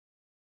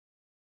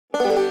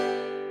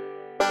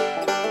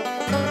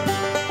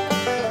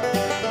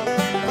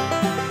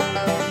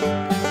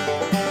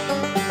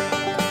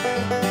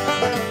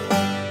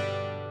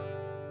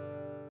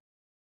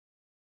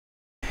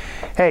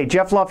Hey,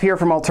 Jeff Luff here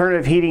from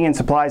Alternative Heating and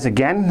Supplies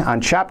again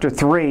on Chapter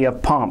 3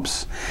 of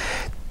pumps.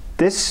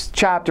 This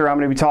chapter I'm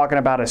going to be talking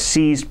about a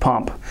seized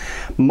pump.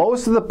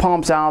 Most of the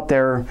pumps out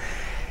there,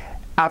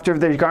 after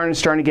the garden's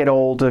starting to get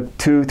old,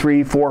 2,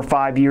 3, 4,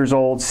 5 years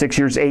old, 6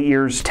 years, 8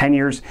 years, 10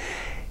 years,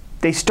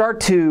 they start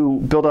to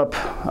build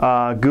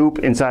up goop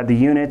inside the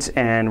units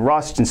and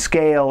rust and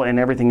scale and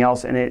everything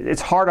else, and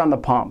it's hard on the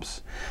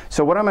pumps.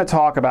 So what I'm going to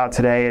talk about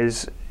today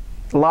is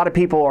a lot of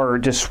people are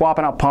just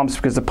swapping out pumps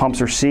because the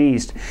pumps are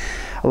seized.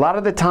 A lot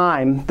of the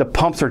time, the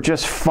pumps are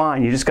just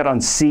fine. You just got to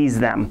unseize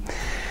them.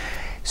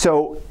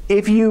 So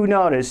if you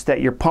notice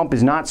that your pump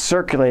is not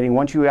circulating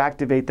once you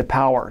activate the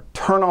power,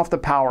 turn off the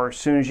power as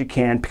soon as you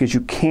can, because you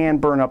can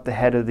burn up the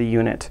head of the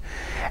unit.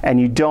 And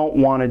you don't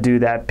want to do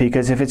that,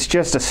 because if it's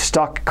just a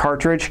stuck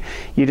cartridge,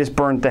 you just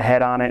burned the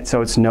head on it,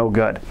 so it's no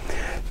good.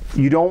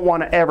 You don't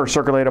want to ever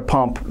circulate a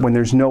pump when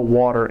there's no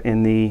water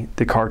in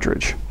the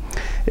cartridge.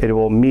 It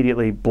will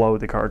immediately blow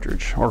the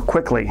cartridge, or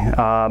quickly.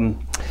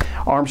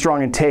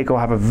 Armstrong and Taco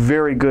have a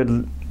very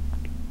good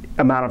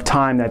amount of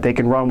time that they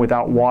can run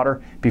without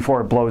water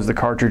before it blows the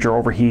cartridge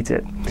or overheats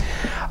it.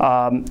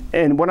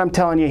 And what I'm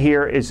telling you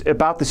here is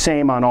about the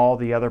same on all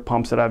the other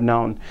pumps that I've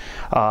known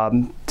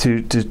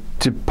to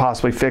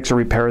possibly fix or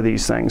repair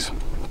these things.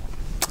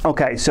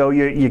 Okay, so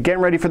you're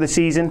getting ready for the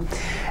season,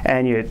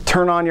 and you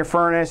turn on your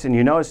furnace and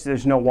you notice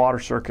there's no water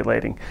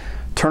circulating.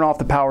 Turn off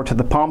the power to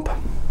the pump,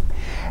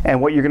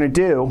 and what you're going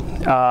to do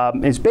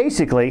is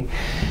basically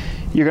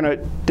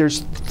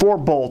there's 4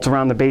 bolts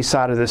around the base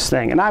side of this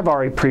thing, and I've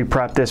already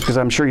pre-prepped this because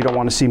I'm sure you don't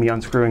want to see me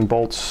unscrewing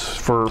bolts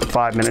for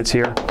 5 minutes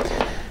here.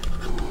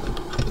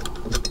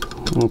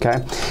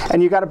 Okay,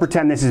 and you got to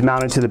pretend this is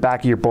mounted to the back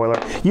of your boiler.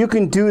 You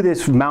can do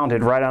this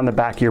mounted right on the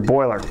back of your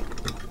boiler.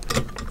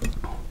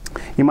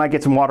 You might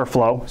get some water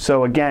flow,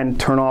 so again,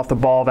 turn off the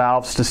ball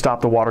valves to stop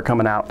the water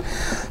coming out.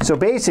 So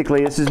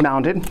basically, this is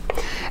mounted,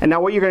 and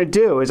now what you're going to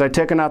do is, I've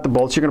taken out the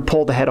bolts, you're going to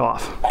pull the head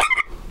off.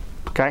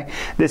 Okay,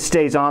 this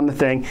stays on the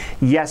thing.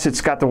 Yes,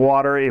 it's got the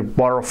water.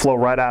 Water will flow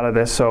right out of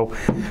this, so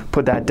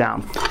put that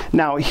down.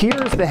 Now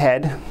here's the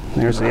head.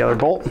 There's the other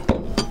bolt.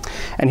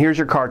 And here's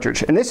your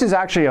cartridge. And this is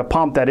actually a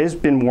pump that has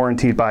been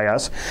warranted by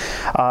us.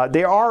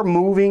 They are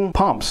moving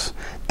pumps.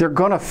 They're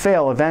gonna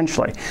fail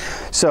eventually.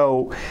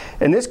 So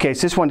in this case,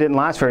 this one didn't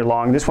last very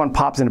long. This one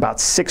pops in about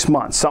 6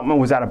 months. Something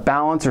was out of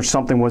balance or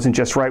something wasn't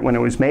just right when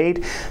it was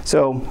made.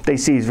 So they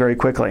seize very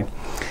quickly.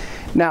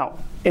 Now,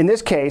 in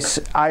this case,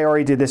 I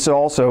already did this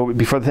also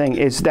before the thing,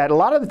 is that a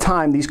lot of the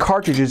time these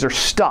cartridges are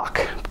stuck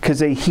because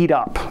they heat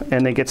up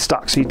and they get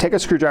stuck. So you take a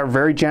screwdriver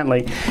very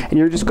gently and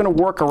you're just going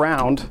to work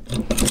around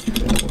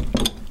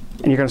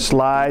and you're going to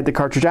slide the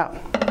cartridge out.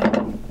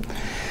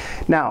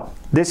 Now,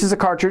 this is a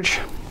cartridge.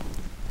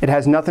 It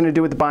has nothing to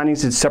do with the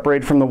bindings. It's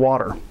separated from the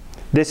water.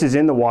 This is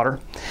in the water.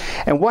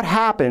 And what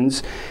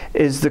happens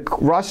is the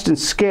rust and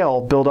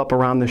scale build up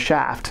around the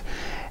shaft,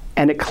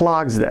 and it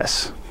clogs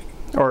this.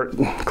 Or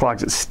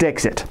clogs it,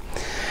 sticks it.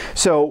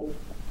 So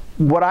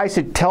what I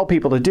should tell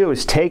people to do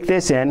is take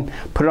this in,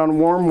 put it on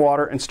warm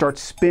water, and start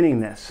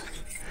spinning this.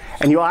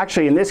 And you'll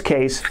actually, in this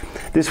case,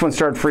 this one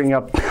started freeing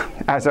up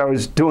as I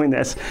was doing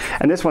this,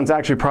 and this one's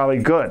actually probably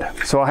good.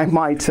 So I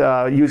might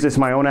use this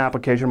in my own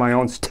application, my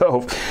own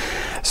stove.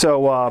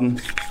 So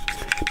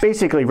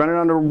basically, run it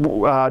under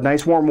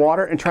nice warm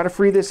water and try to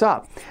free this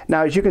up.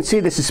 Now, as you can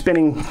see, this is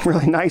spinning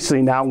really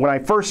nicely now. When I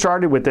first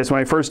started with this, when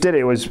I first did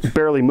it, it was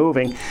barely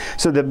moving.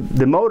 So the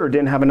motor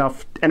didn't have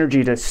enough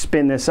energy to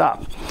spin this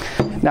up.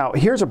 Now,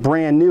 here's a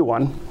brand new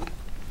one.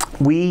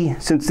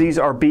 Since these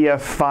are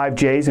BF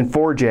 5Js and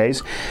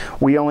 4Js,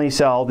 we only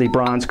sell the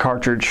bronze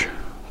cartridge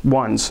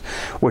ones,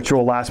 which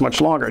will last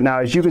much longer. Now,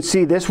 as you can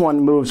see, this one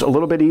moves a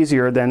little bit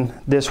easier than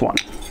this one.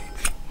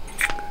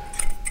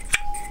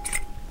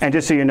 And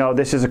just so you know,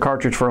 this is a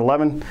cartridge for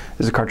 11, this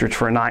is a cartridge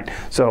for a 9,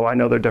 so I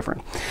know they're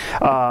different.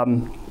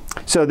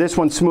 So this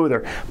one's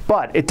smoother,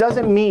 but it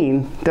doesn't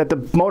mean that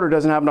the motor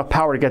doesn't have enough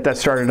power to get that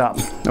started up,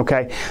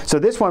 okay? So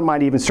this one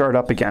might even start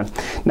up again.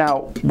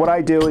 Now, what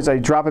I do is I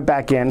drop it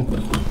back in,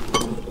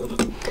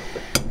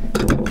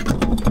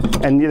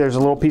 and there's a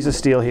little piece of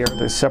steel here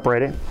to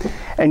separate it,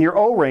 and your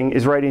O-ring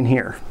is right in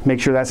here. Make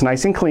sure that's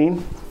nice and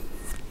clean.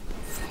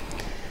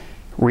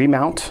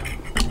 Remount,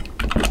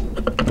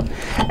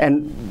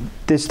 and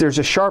there's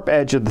a sharp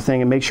edge of the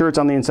thing, and make sure it's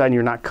on the inside and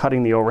you're not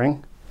cutting the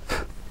O-ring.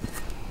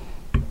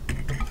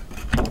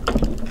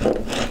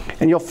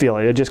 And you'll feel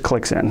it, it just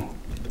clicks in.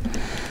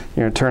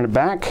 You're gonna turn it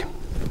back.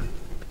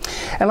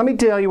 And let me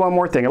tell you one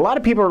more thing. A lot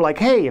of people are like,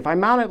 hey, if I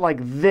mount it like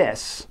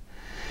this,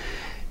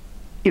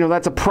 you know,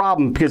 that's a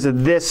problem because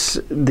of this,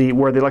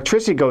 where the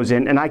electricity goes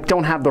in, and I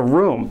don't have the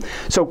room.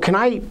 So can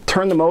I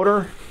turn the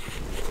motor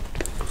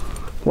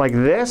like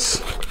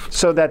this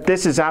so that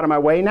this is out of my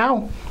way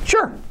now?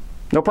 Sure,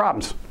 no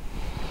problems.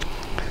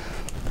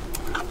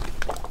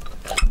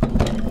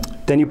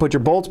 Then you put your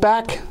bolts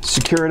back,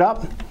 secure it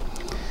up,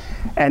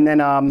 and then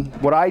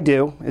what I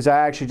do is I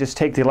actually just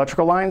take the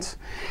electrical lines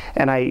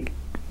and I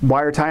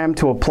wire tie them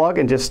to a plug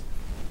and just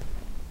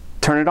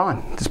turn it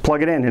on. Just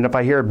plug it in, and if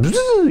I hear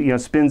it,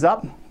 spins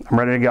up, I'm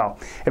ready to go.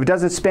 If it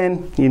doesn't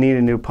spin, you need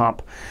a new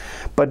pump.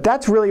 But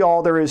that's really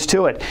all there is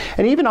to it.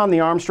 And even on the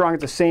Armstrong,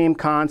 it's the same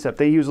concept.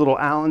 They use little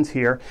Allens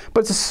here,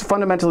 but it's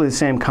fundamentally the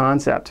same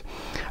concept.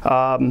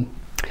 And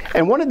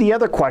one of the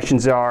other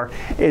questions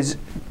is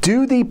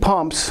do the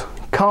pumps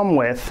come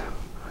with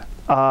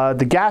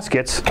the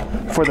gaskets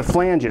for the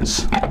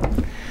flanges?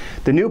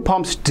 The new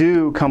pumps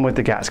do come with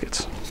the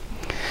gaskets.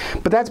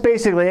 But that's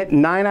basically it.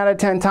 9 out of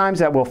 10 times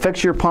that will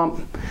fix your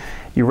pump.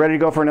 You're ready to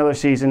go for another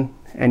season,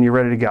 and you're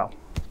ready to go.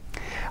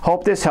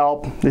 Hope this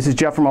helped. This is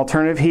Jeff from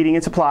Alternative Heating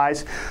and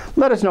Supplies.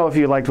 Let us know if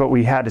you liked what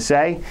we had to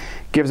say.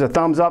 Give us a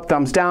thumbs up,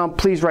 thumbs down.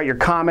 Please write your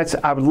comments.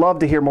 I would love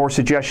to hear more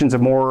suggestions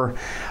of more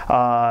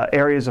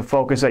areas of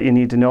focus that you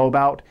need to know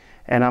about.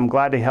 And I'm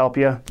glad to help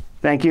you.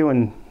 Thank you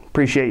and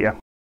appreciate you.